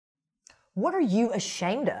What are you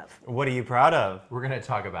ashamed of? What are you proud of? We're going to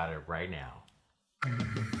talk about it right now.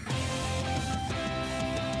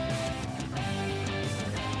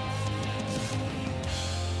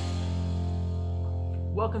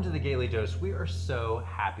 Welcome to the Gaily Dose. We are so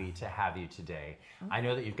happy to have you today. I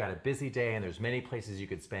know that you've got a busy day and there's many places you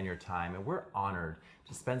could spend your time, and we're honored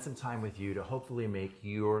to spend some time with you to hopefully make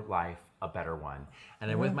your life a better one. And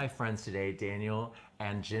I'm with my friends today, Daniel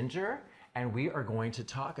and Ginger, and we are going to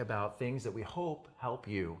talk about things that we hope help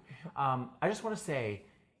you. I just want to say,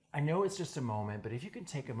 I know it's just a moment, but if you can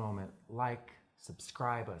take a moment, like,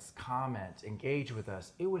 subscribe us, comment, engage with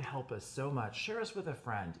us, it would help us so much. Share us with a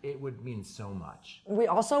friend. It would mean so much. We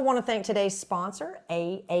also want to thank today's sponsor,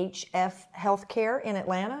 AHF Healthcare in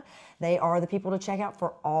Atlanta. They are the people to check out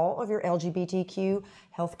for all of your LGBTQ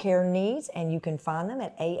healthcare needs, and you can find them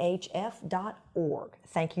at ahf.org.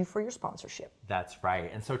 Thank you for your sponsorship. That's right.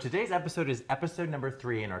 And so today's episode is episode number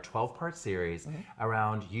 3 in our 12-part series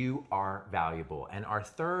around You Are Valuable. And our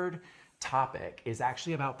third topic is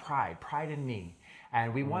actually about pride in me.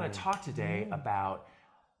 And we want to talk today about,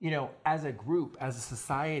 as a group, as a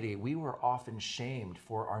society, we were often shamed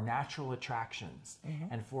for our natural attractions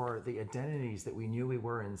and for the identities that we knew we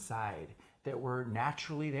were inside that were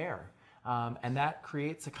naturally there. And that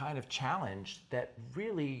creates a kind of challenge that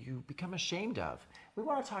really you become ashamed of. We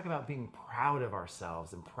want to talk about being proud of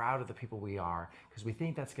ourselves and proud of the people we are, because we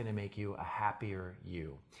think that's going to make you a happier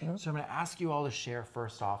you. So I'm going to ask you all to share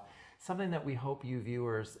first off. Something that we hope you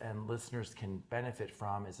viewers and listeners can benefit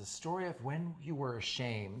from is a story of when you were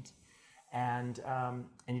ashamed and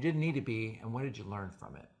you didn't need to be, and what did you learn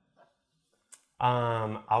from it?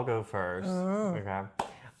 I'll go first. Okay.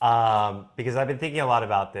 Because I've been thinking a lot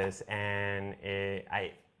about this, and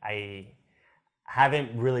I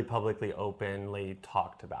haven't really publicly, openly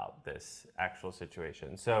talked about this actual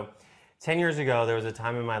situation. So 10 years ago, there was a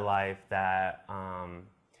time in my life that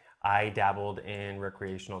I dabbled in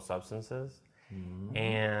recreational substances.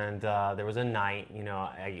 And there was a night,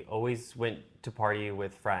 I always went to party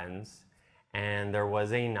with friends. And there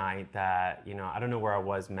was a night that, I don't know where I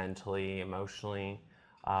was mentally, emotionally,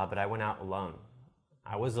 but I went out alone.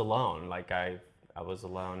 I was alone, I was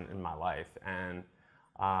alone in my life. And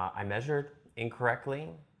I measured incorrectly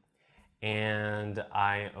and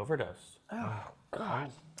I overdosed. Oh,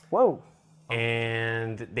 God. Whoa.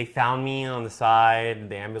 And they found me on the side.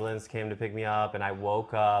 The ambulance came to pick me up, and I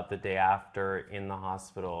woke up the day after in the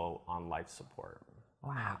hospital on life support.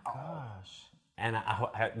 Wow. Gosh. And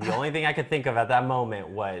the only thing I could think of at that moment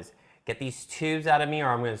was, get these tubes out of me or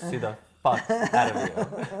I'm going to sue the fuck out of you.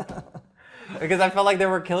 Because I felt like they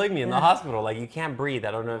were killing me in the hospital. You can't breathe.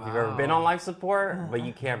 I don't know if you've ever been on life support, but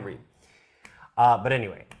you can't breathe. But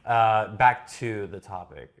anyway, back to the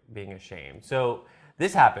topic, being ashamed. So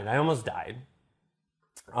this happened. I almost died.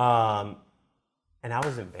 And I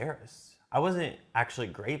was embarrassed. I wasn't actually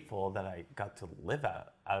grateful that I got to live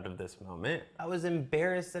out of this moment. I was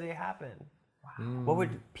embarrassed that it happened. Wow. What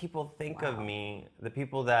would people think of me? The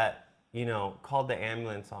people that, called the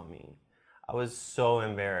ambulance on me. I was so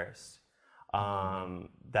embarrassed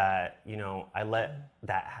that, I let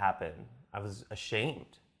that happen. I was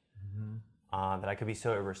ashamed that I could be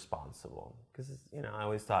so irresponsible. Because, I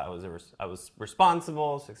always thought I was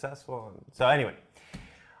responsible, successful. So anyway,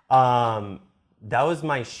 that was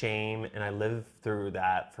my shame, and I lived through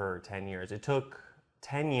that for 10 years. It took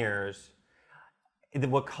 10 years.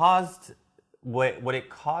 What it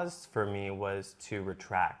caused for me was to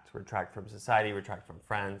retract from society, retract from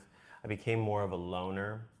friends. I became more of a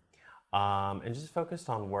loner, and just focused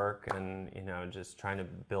on work and, just trying to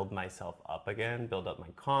build myself up again, build up my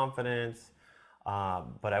confidence.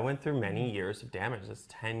 But I went through many years of damage. That's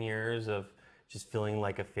 10 years of just feeling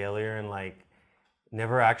like a failure and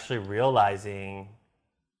never actually realizing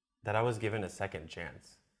that I was given a second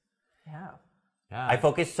chance. Yeah. I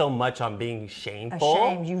focused so much on being shameful.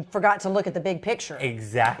 Ashamed. You forgot to look at the big picture.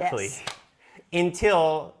 Exactly. Yes.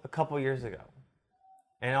 Until a couple years ago.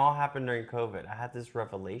 And it all happened during COVID. I had this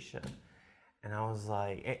revelation. And I was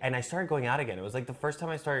and I started going out again. It was the first time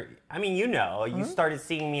I started, you started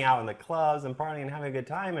seeing me out in the clubs and partying and having a good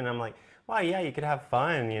time. And I'm like, wow, yeah, you could have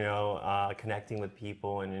fun, connecting with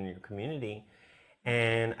people and in your community.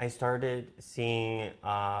 And I started seeing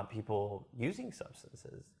people using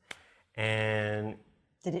substances. And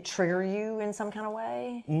did it trigger you in some kind of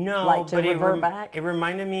way? No, to revert back? It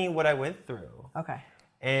reminded me what I went through. Okay.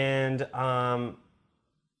 And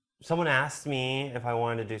someone asked me if I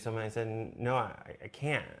wanted to do something. I said, no, I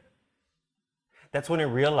can't. That's when I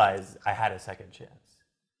realized I had a second chance.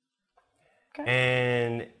 Okay.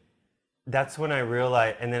 And that's when I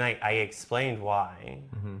realized, and then I explained why.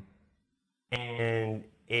 And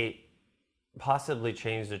it possibly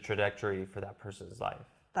change the trajectory for that person's life.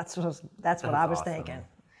 That's what I was awesome. thinking.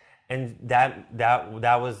 And that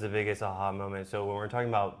was the biggest aha moment. So when we're talking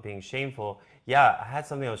about being shameful, yeah, I had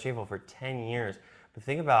something that was shameful for 10 years, but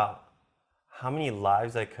think about how many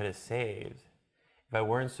lives I could have saved if I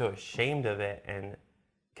weren't so ashamed of it and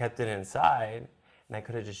kept it inside, and I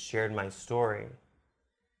could have just shared my story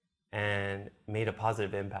and made a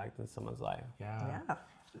positive impact in someone's life. Yeah.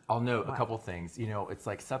 I'll note a couple things. You know, it's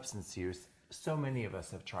like substance use. So many of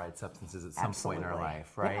us have tried substances at some point in our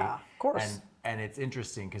life, right? Yeah, of course. And it's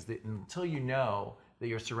interesting because until you know that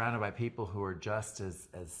you're surrounded by people who are just as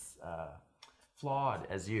flawed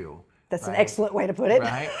as you. That's right? an excellent way to put it.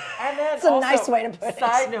 Right? And then It's a nice way to put it.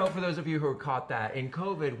 Side note for those of you who are caught that, in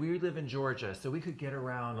COVID, we live in Georgia, so we could get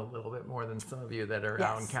around a little bit more than some of you that are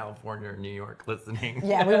out in Yes. California or New York listening.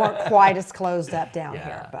 Yeah, we weren't quite as closed up down Yeah.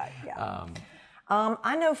 here, but yeah.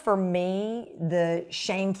 I know for me, the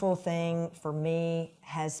shameful thing for me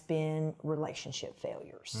has been relationship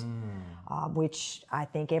failures, which I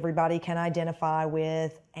think everybody can identify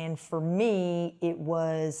with. And for me, it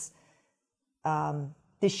was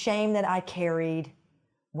the shame that I carried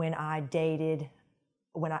when I dated,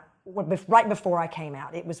 right before I came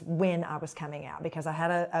out. It was when I was coming out, because I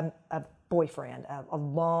had a boyfriend, a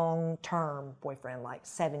long-term boyfriend, like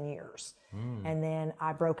 7 years. And then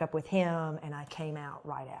I broke up with him and I came out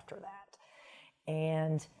right after that.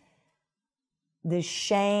 And the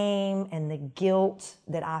shame and the guilt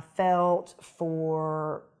that I felt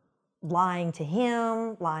for lying to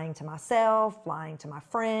him, lying to myself, lying to my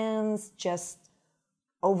friends, just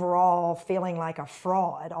overall feeling like a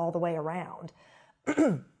fraud all the way around,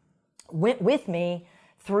 went with me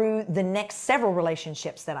through the next several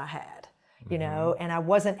relationships that I had, you know, and I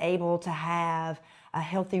wasn't able to have a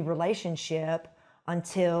healthy relationship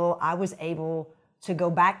until I was able to go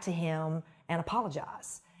back to him and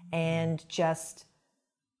apologize and just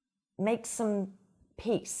make some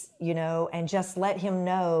peace, you know, and just let him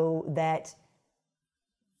know that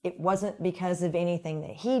it wasn't because of anything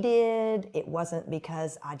that he did. It wasn't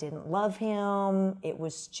because I didn't love him. It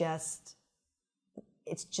was just,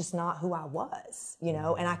 it's just not who I was, you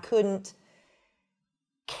know, and I couldn't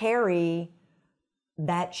carry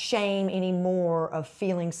that shame anymore of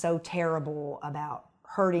feeling so terrible about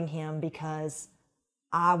hurting him because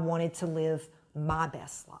I wanted to live my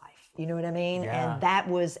best life. You know what I mean? Yeah. And that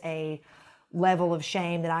was a level of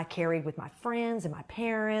shame that I carried with my friends and my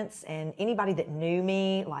parents and anybody that knew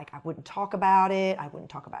me. Like, I wouldn't talk about it. I wouldn't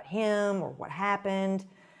talk about him or what happened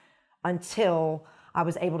until I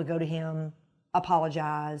was able to go to him,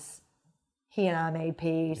 apologize. He and I made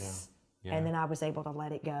peace. Yeah. And then I was able to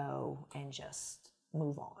let it go and just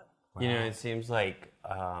move on. You know, it seems like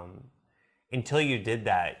until you did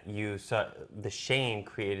that, you saw the shame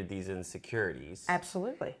created these insecurities.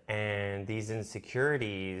 Absolutely. And these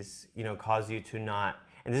insecurities, you know, cause you to not,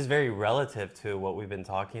 and this is very relative to what we've been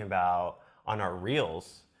talking about on our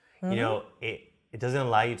reels. You know, it doesn't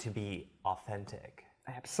allow you to be authentic.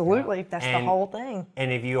 Absolutely. That's the whole thing.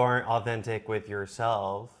 And if you aren't authentic with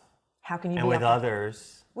yourself How can you and be with authentic?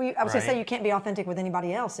 others, Well, I was going to right? say, you can't be authentic with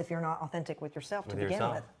anybody else if you're not authentic with yourself to with begin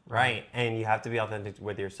yourself, with. right? And you have to be authentic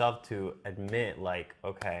with yourself to admit, like,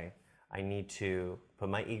 okay, I need to put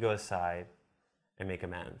my ego aside and make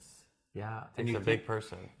amends. Yeah. And you it's a big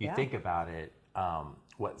person. You think about it,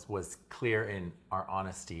 what was clear in our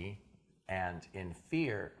honesty and in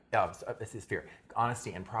fear, this is fear,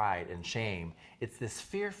 honesty and pride and shame, it's this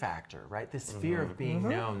fear factor, right? This fear of being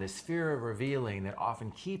known, this fear of revealing that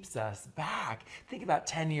often keeps us back. Think about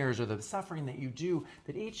 10 years or the suffering that you do,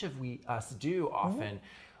 that each of us do often.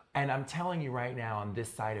 And I'm telling you right now, on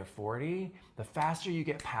this side of 40, the faster you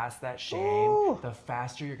get past that shame, the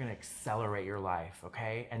faster you're gonna accelerate your life,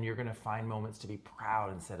 okay? And you're gonna find moments to be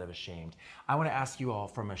proud instead of ashamed. I wanna ask you all,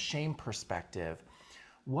 from a shame perspective,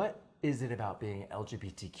 what is it about being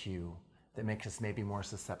LGBTQ that makes us maybe more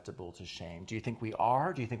susceptible to shame? Do you think we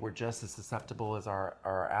are? Do you think we're just as susceptible as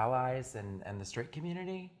our allies and the straight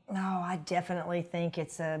community? No, I definitely think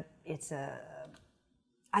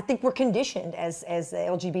I think we're conditioned as the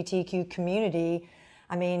LGBTQ community.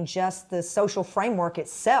 I mean, just the social framework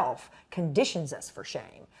itself conditions us for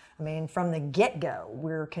shame. I mean, from the get-go,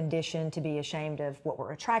 we're conditioned to be ashamed of what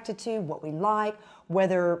we're attracted to, what we like,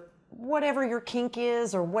 whatever your kink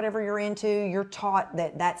is or whatever you're into, you're taught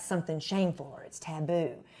that that's something shameful or it's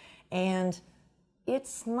taboo. And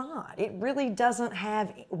it's not. It really doesn't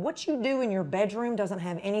have, what you do in your bedroom doesn't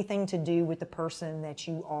have anything to do with the person that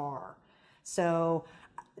you are. So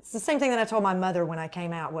it's the same thing that I told my mother when I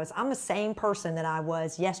came out was, I'm the same person that I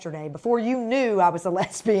was yesterday before you knew I was a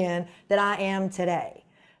lesbian that I am today.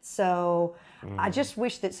 So I just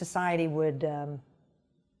wish that society would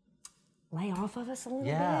lay off of us a little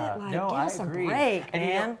bit. Like, no, give I us agree. a break, And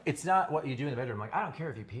man. it's not what you do in the bedroom. Like, I don't care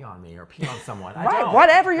if you pee on me or pee on someone. I Right, don't.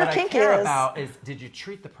 whatever your what kink I care is. about is, did you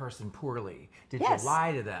treat the person poorly? Did Yes. you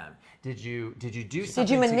lie to them? Did you do something? Did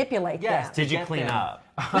you manipulate Yes. them? to Did you get clean them- up?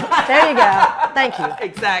 There you go. Thank you.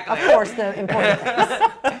 Exactly. Of course, the important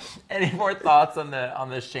things. Any more thoughts on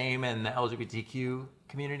the shame and the LGBTQ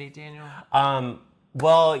community, Daniel?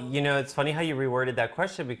 Well, it's funny how you reworded that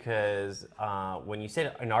question because when you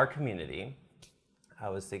said in our community, I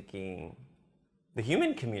was thinking the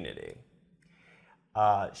human community.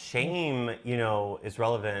 Shame, is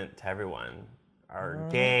relevant to everyone. Our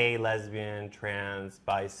gay, lesbian, trans,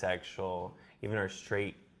 bisexual, even our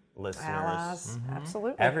straight listeners. Allies,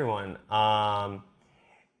 absolutely. Everyone.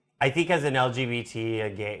 I think as an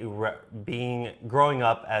LGBT, growing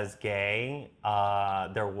up as gay,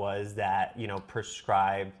 there was that,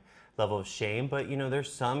 prescribed level of shame. But,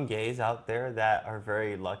 there's some gays out there that are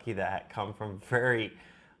very lucky that come from very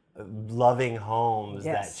loving homes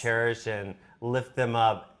that cherish and lift them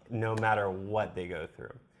up no matter what they go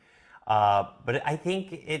through. But I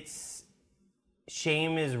think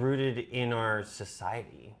shame is rooted in our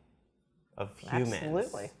society of humans.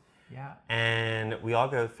 Absolutely. Yeah. And we all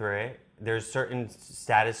go through it. There's certain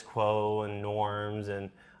status quo and norms and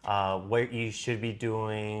what you should be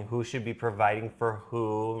doing, who should be providing for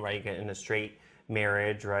who, right? In a straight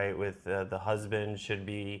marriage, right? With the husband should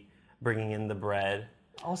be bringing in the bread.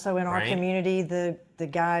 Also in our Right? community, the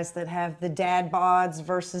guys that have the dad bods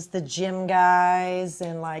versus the gym guys,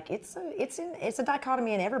 and like it's a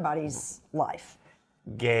dichotomy in everybody's life.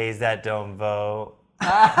 Gays that don't vote. We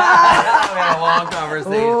had a long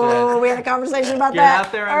conversation. Oh, we had a conversation about Get that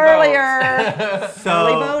out there and earlier. So,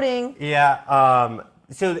 Early voting. Yeah.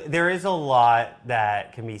 So there is a lot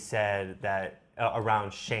that can be said that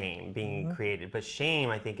around shame being created, but shame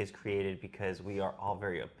I think is created because we are all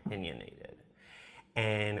very opinionated,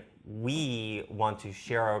 and we want to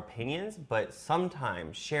share our opinions, but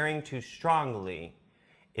sometimes sharing too strongly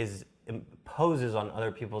imposes on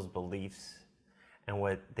other people's beliefs and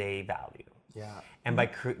what they value. Yeah. And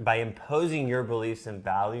by imposing your beliefs and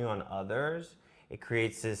value on others, it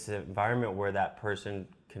creates this environment where that person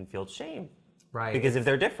can feel shame. Right. Because if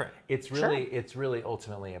they're different. It's really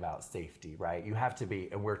ultimately about safety, right? You have to be,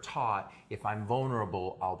 and we're taught, if I'm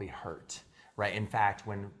vulnerable, I'll be hurt, right? In fact,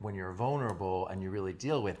 when you're vulnerable and you really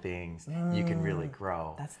deal with things, you can really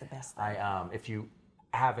grow. That's the best thing. If you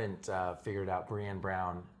haven't figured out Brené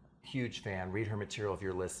Brown, huge fan. Read her material if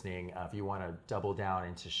you're listening. If you want to double down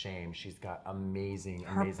into shame, she's got amazing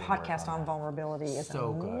Her work podcast on that. vulnerability is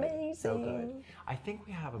So amazing. good, so good. I think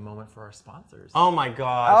we have a moment for our sponsors. Oh my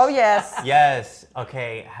gosh. Oh yes. Yes.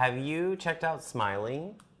 Okay. Have you checked out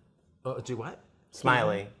Smiley? Do what?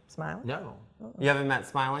 Smiley. Smile. No. You haven't met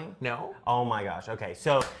Smiley? No. Oh my gosh. Okay.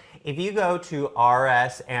 So if you go to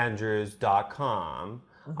rsandrews.com,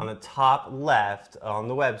 on the top left on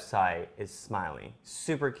the website is Smiley.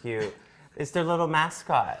 Super cute. It's their little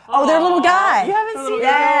mascot. Oh, their little guy. You haven't seen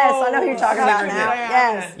Yes, him? I know who you're talking about Super now. cute.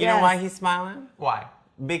 Yes. You know why he's smiling? Why?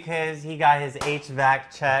 Because he got his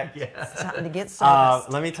HVAC checked. It's time to get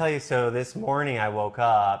serviced. Let me tell you, so this morning I woke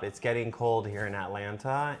up, it's getting cold here in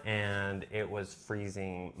Atlanta, and it was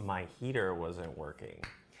freezing. My heater wasn't working.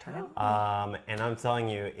 And I'm telling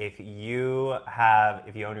you, if you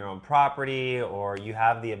own your own property or you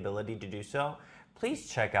have the ability to do so, please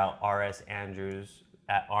check out RS Andrews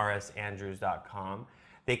at rsandrews.com.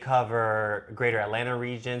 They cover Greater Atlanta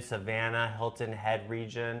region, Savannah, Hilton Head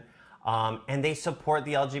region, and they support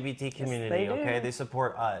the LGBT community. they do. Okay, they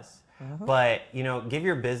support us. But give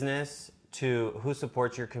your business to who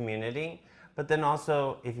supports your community. But then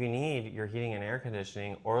also, if you need your heating and air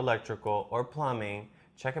conditioning or electrical or plumbing,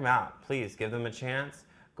 check them out. Please give them a chance.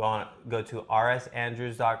 Go to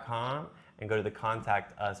rsandrews.com and go to the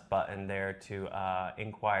Contact Us button there to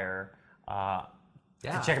inquire. To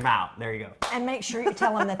check them out. There you go. And make sure you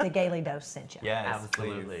tell them that the Gaily Dose sent you. Yes,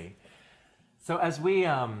 Absolutely. So as we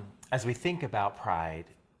think about pride,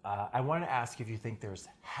 I want to ask if you think there's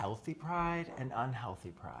healthy pride and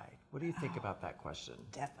unhealthy pride. What do you think about that question?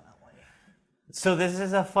 Definitely. So this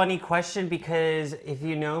is a funny question because if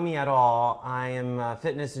you know me at all, I am a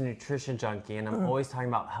fitness and nutrition junkie, and I'm always talking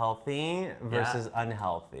about healthy versus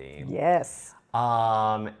unhealthy. Yes.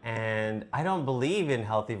 And I don't believe in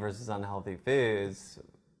healthy versus unhealthy foods,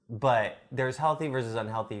 but there's healthy versus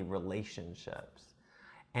unhealthy relationships.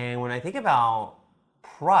 And when I think about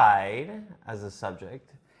pride as a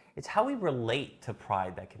subject, it's how we relate to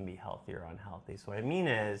pride that can be healthy or unhealthy. So what I mean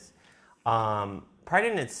is, pride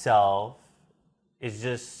in itself is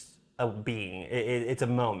just a being. It's a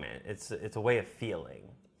moment. It's a way of feeling.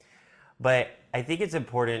 But I think it's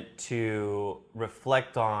important to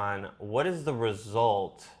reflect on what is the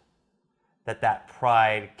result that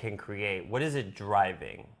pride can create. What is it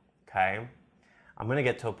driving? Okay? I'm going to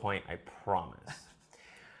get to a point, I promise.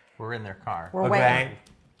 We're in their car. We're waiting.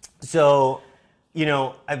 So,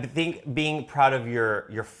 I think being proud of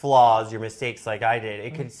your flaws, your mistakes like I did,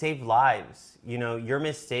 it could save lives. Your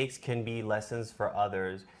mistakes can be lessons for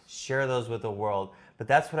others. Share those with the world. But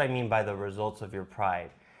that's what I mean by the results of your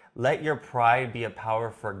pride. Let your pride be a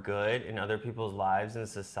power for good in other people's lives and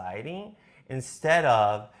society instead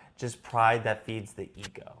of just pride that feeds the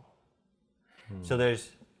ego. So there's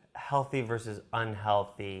healthy versus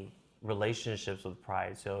unhealthy relationships with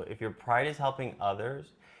pride. So if your pride is helping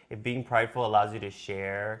others, if being prideful allows you to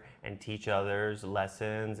share and teach others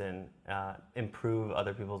lessons and improve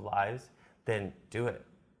other people's lives, then do it.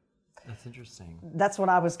 That's interesting. That's what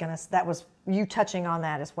I was gonna. That was you touching on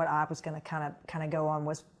that is what I was gonna kind of go on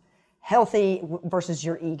was healthy versus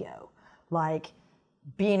your ego, like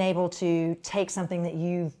being able to take something that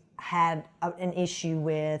you've had an issue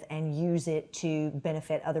with and use it to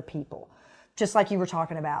benefit other people, just like you were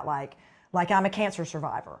talking about, like I'm a cancer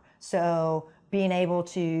survivor, so being able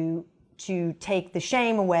to take the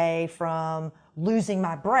shame away from losing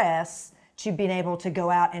my breasts to being able to go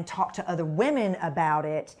out and talk to other women about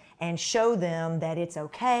it and show them that it's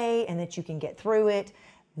okay and that you can get through it.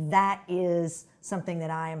 That is something that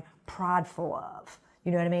I am prideful of.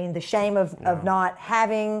 You know what I mean? The shame of not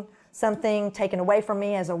having something taken away from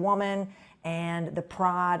me as a woman, and the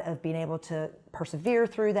pride of being able to persevere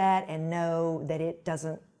through that and know that it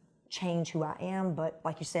doesn't change who I am. But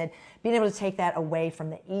like you said, being able to take that away from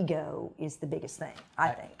the ego is the biggest thing, I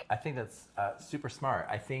think. I think that's super smart.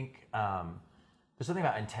 I think there's something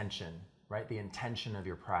about intention, right? The intention of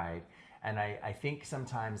your pride. And I think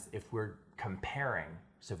sometimes if we're comparing,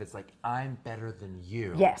 so if it's like, I'm better than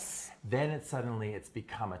you, Yes. then it's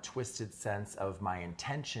become a twisted sense of my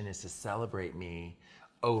intention is to celebrate me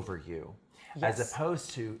over you. Yes. As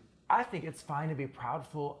opposed to, I think it's fine to be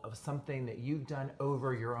proudful of something that you've done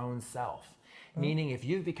over your own self. Meaning if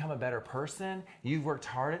you've become a better person, you've worked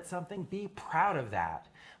hard at something, be proud of that.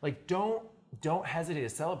 Like don't hesitate to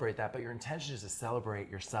celebrate that, but your intention is to celebrate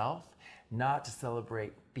yourself, not to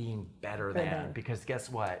celebrate being better than. Because guess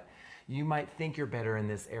what? You might think you're better in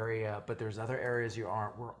this area, but there's other areas you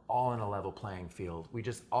aren't. We're all in a level playing field. We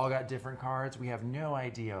just all got different cards. We have no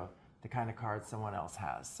idea the kind of cards someone else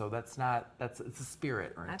has. So it's a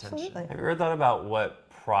spirit or intention. Absolutely. Have you ever thought about what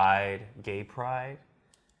pride, gay pride,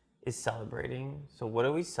 is celebrating? So what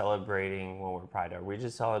are we celebrating when we're pride? Are we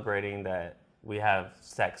just celebrating that we have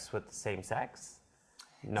sex with the same sex?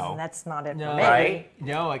 No. And that's not it No, for me. Right?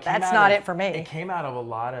 No, That's not it for me. It came out of a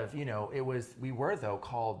lot of, we were though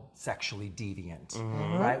called sexually deviant,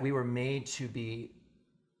 right? We were made to be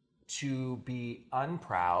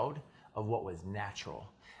unproud of what was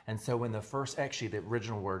natural. And so when the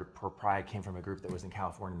original word for pride came from a group that was in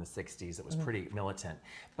California in the 60s, it was pretty militant,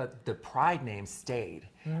 but the pride name stayed.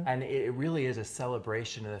 And it really is a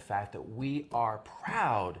celebration of the fact that we are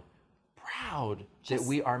proud that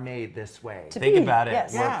we are made this way. Think about it.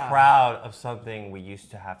 Yes. We're Yeah. proud of something we used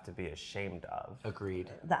to have to be ashamed of. Agreed.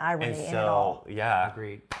 The irony And in it so, all. yeah.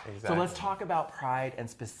 Agreed. Exactly. So let's talk about pride, and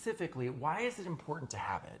specifically, why is it important to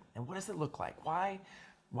have it? And what does it look like? Why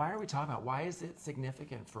are we talking about, why is it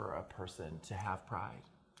significant for a person to have pride?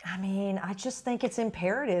 I mean, I just think it's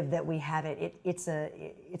imperative that we have it. It's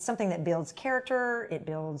something that builds character, it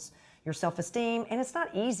builds your self-esteem, and it's not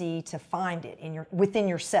easy to find it within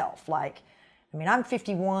yourself. I'm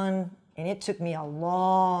 51, and it took me a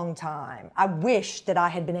long time. I wish that I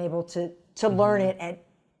had been able to learn it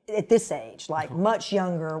at this age, much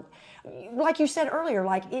younger. Like you said earlier,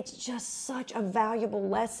 it's just such a valuable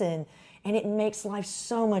lesson, and it makes life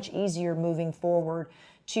so much easier moving forward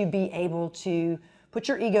to be able to put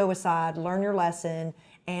your ego aside, learn your lesson,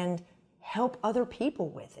 and help other people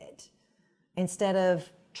with it instead of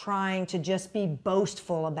trying to just be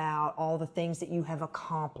boastful about all the things that you have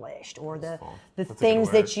accomplished or the things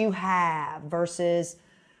that you have versus,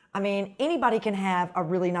 anybody can have a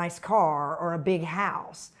really nice car or a big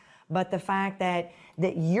house, but the fact that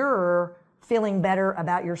you're feeling better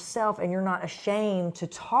about yourself and you're not ashamed to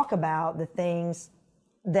talk about the things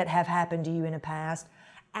that have happened to you in the past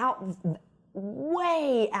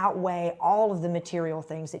way outweigh all of the material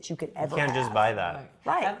things that you could ever You can't have. just buy that.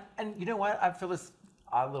 Right. And you know what? I feel this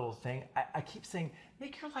odd little thing. I keep saying,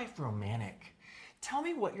 make your life romantic. Tell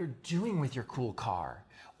me what you're doing with your cool car.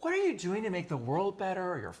 What are you doing to make the world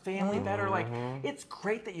better or your family better? It's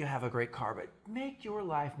great that you have a great car, but make your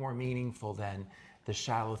life more meaningful than the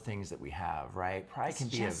shallow things that we have, right? Pride can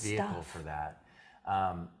be a just vehicle stuff. for that.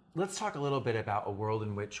 Let's talk a little bit about a world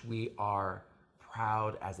in which we are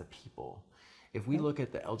proud as a people. If we look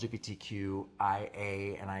at the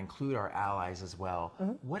LGBTQIA, and I include our allies as well,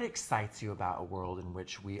 what excites you about a world in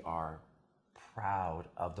which we are proud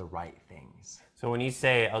of the right things? So when you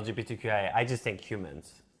say LGBTQIA, I just think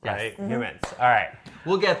humans, Yes. right? Humans. All right.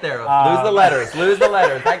 We'll get there. Lose the letters. Lose the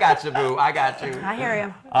letters. I got you, boo. I got you. I hear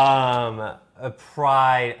you. A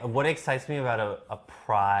pride. What excites me about a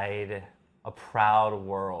proud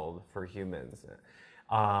world for humans?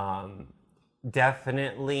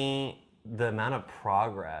 Definitely the amount of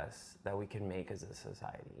progress that we can make as a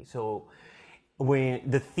society. So when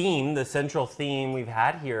the central theme we've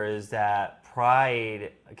had here is that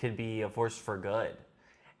pride could be a force for good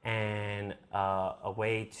and a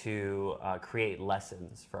way to create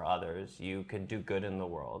lessons for others. You can do good in the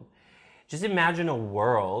world. Just imagine a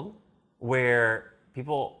world where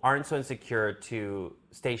people aren't so insecure to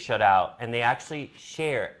stay shut out and they actually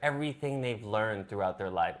share everything they've learned throughout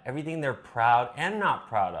their life, everything they're proud and not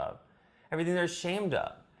proud of, everything they're ashamed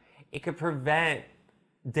of. It could prevent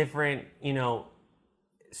different,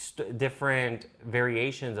 different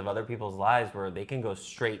variations of other people's lives where they can go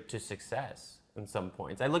straight to success in some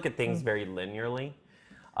points. I look at things very linearly,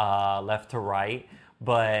 left to right,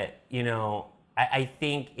 but I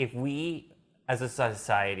think if we as a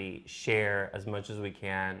society share as much as we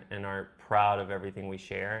can and are proud of everything we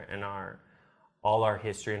share and all our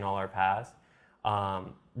history and all our past,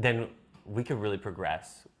 then we could really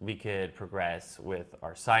progress. We could progress with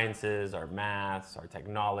our sciences, our maths, our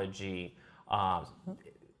technology,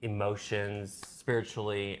 emotions,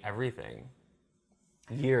 spiritually, everything.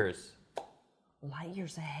 Light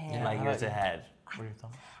years ahead. Light years ahead. What are your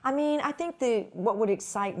thoughts? I mean, I think what would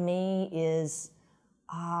excite me is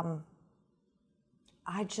I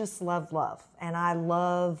just love love. And I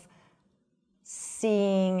love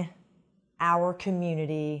seeing our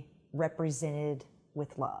community represented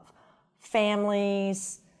with love.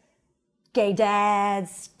 Families, gay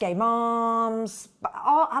dads, gay moms,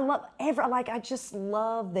 I just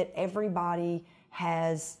love that everybody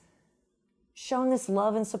has shown this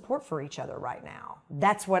love and support for each other right now.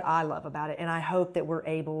 That's what I love about it, and I hope that we're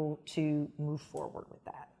able to move forward with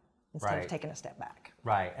that instead of taking a step back.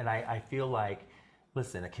 Right, and I feel like,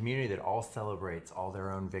 listen, a community that all celebrates all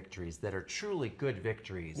their own victories that are truly good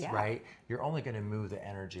victories, right? You're only going to move the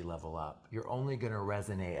energy level up. You're only going to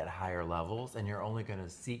resonate at higher levels, and you're only going to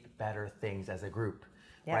seek better things as a group.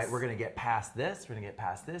 Right? We're going to get past this, we're going to get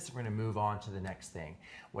past this, we're going to move on to the next thing.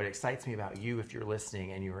 What excites me about you, if you're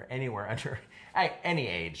listening and you are anywhere under any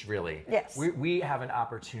age, really, we have an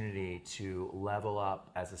opportunity to level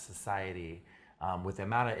up as a society. With the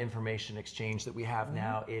amount of information exchange that we have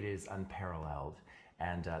now, it is unparalleled.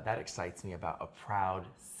 And that excites me about a proud,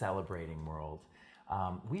 celebrating world.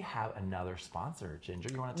 We have another sponsor. Ginger,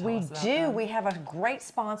 you want to tell us about that? We do. We have a great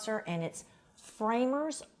sponsor, and it's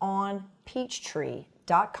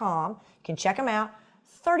framersonpeachtree.com. You can check them out.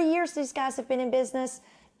 30 years these guys have been in business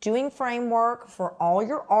doing framework for all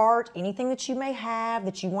your art, anything that you may have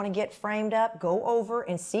that you want to get framed up, go over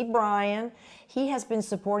and see Brian. He has been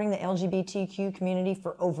supporting the LGBTQ community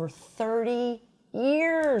for over 30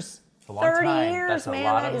 years. It's a long 30 time. years, That's man.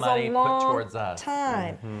 A lot that of is money a long put towards us.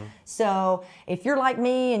 time. So if you're like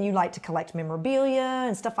me and you like to collect memorabilia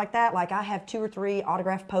and stuff like that, like I have 2 or 3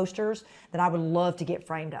 autographed posters that I would love to get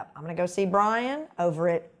framed up. I'm going to go see Brian over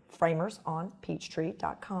at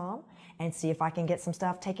framersonpeachtree.com and see if I can get some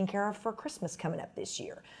stuff taken care of for Christmas coming up this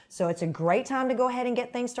year. So it's a great time to go ahead and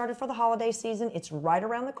get things started for the holiday season. It's right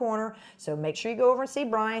around the corner. So make sure you go over and see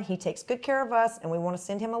Brian. He takes good care of us, and we want to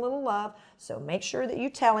send him a little love. So make sure that you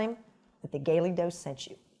tell him that the Gaily Dose sent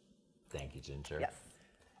you. Thank you, Ginger. Yes.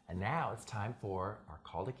 And now it's time for our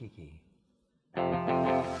Call to Kiki.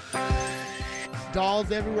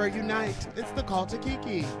 Dolls everywhere unite. It's the Call to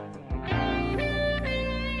Kiki.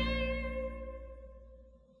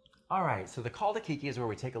 All right, so the Call to Kiki is where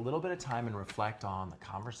we take a little bit of time and reflect on the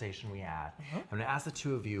conversation we had. I'm going to ask the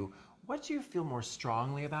two of you, what do you feel more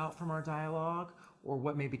strongly about from our dialogue, or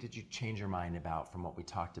what maybe did you change your mind about from what we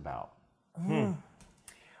talked about?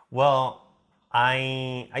 Well,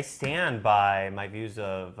 I stand by my views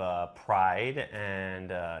of pride and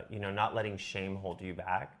not letting shame hold you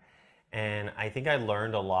back. And I think I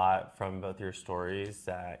learned a lot from both your stories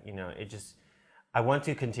that I want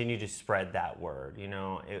to continue to spread that word.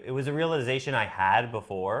 It was a realization I had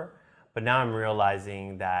before, but now I'm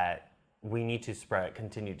realizing that we need to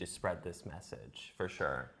continue to spread this message for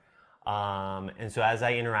sure. And so as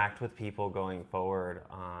I interact with people going forward,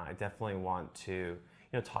 I definitely want to,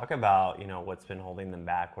 talk about, what's been holding them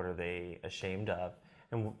back, what are they ashamed of,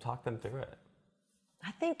 and we'll talk them through it.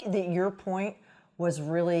 I think that your point was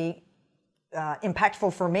really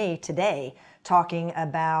impactful for me today, talking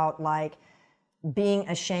about like being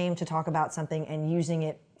ashamed to talk about something and using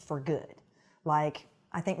it for good. Like,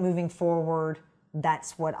 I think moving forward,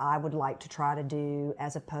 that's what I would like to try to do,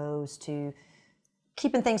 as opposed to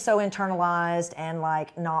keeping things so internalized and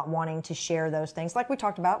like not wanting to share those things. Like we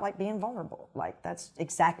talked about, like being vulnerable. Like that's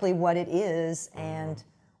exactly what it is, and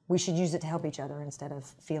we should use it to help each other instead of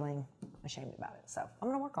feeling ashamed about it. So I'm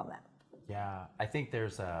gonna work on that. Yeah, I think there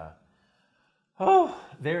is a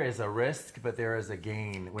risk, but there is a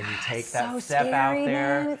gain when you take that so step scary, out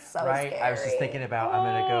there, man. It's so right? I was just scary. thinking about, I'm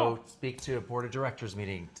going to go speak to a board of directors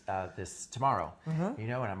meeting tomorrow,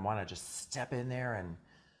 and I want to just step in there and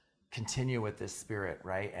continue with this spirit,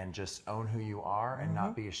 right? And just own who you are and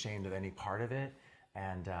not be ashamed of any part of it,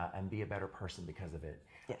 and be a better person because of it.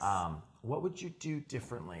 Yes. What would you do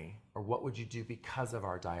differently, or what would you do because of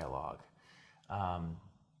our dialogue on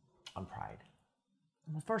pride?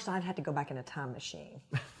 Well, first I'd have to go back in a time machine.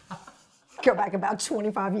 Go back about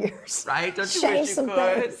 25 years. Right? Don't you Change wish you some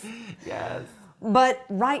could? things. Yes. But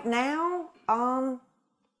right now,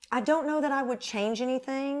 I don't know that I would change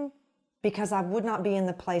anything, because I would not be in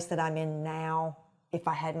the place that I'm in now if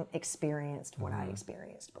I hadn't experienced what I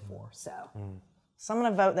experienced before. So I'm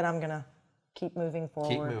going to vote that I'm going to keep moving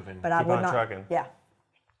forward. Keep moving. But I Keep would on not. trucking. Yeah.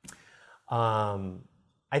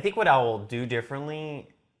 I think what I will do differently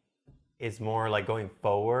is more like going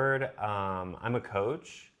forward. I'm a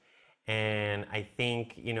coach, and I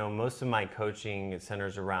think, most of my coaching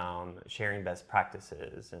centers around sharing best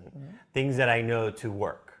practices and things that I know to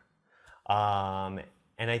work. And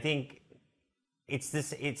I think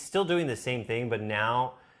it's still doing the same thing, but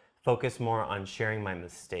now focus more on sharing my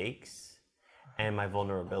mistakes and my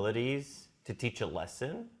vulnerabilities to teach a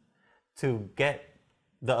lesson, to get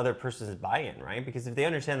the other person's buy-in, right? Because if they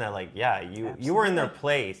understand that, like, yeah, you were in their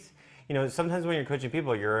place. Sometimes when you're coaching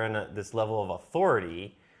people, you're in this level of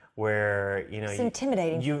authority where, It's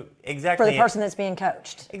intimidating exactly for the person that's being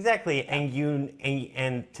coached. Exactly,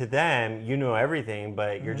 and to them, you know everything,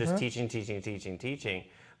 but you're just teaching.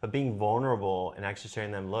 But being vulnerable and actually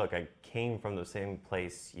showing them, look, I came from the same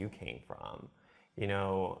place you came from.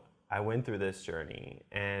 I went through this journey,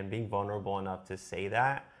 and being vulnerable enough to say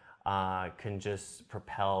that can just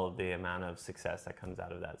propel the amount of success that comes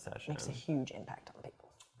out of that session. Makes a huge impact on people.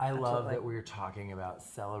 I love that we're talking about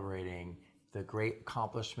celebrating the great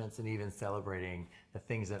accomplishments and even celebrating the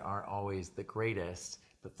things that aren't always the greatest,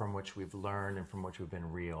 but from which we've learned and from which we've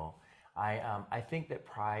been real. I think that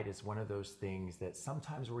pride is one of those things that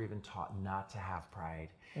sometimes we're even taught not to have pride.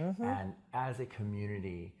 And as a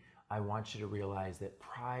community, I want you to realize that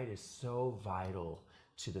pride is so vital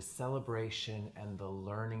to the celebration and the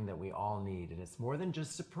learning that we all need. And it's more than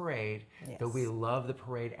just a parade, though we love the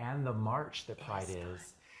parade and the march that pride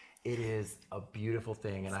is. It is a beautiful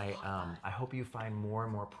thing, and I hope you find more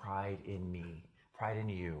and more pride in me, pride in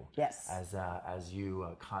you. Yes. As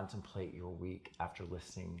you contemplate your week after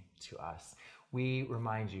listening to us. We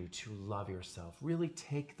remind you to love yourself. Really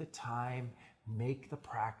take the time, make the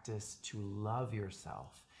practice to love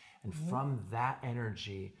yourself. And from that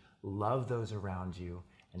energy, love those around you,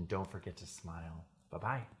 and don't forget to smile.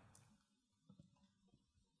 Bye-bye.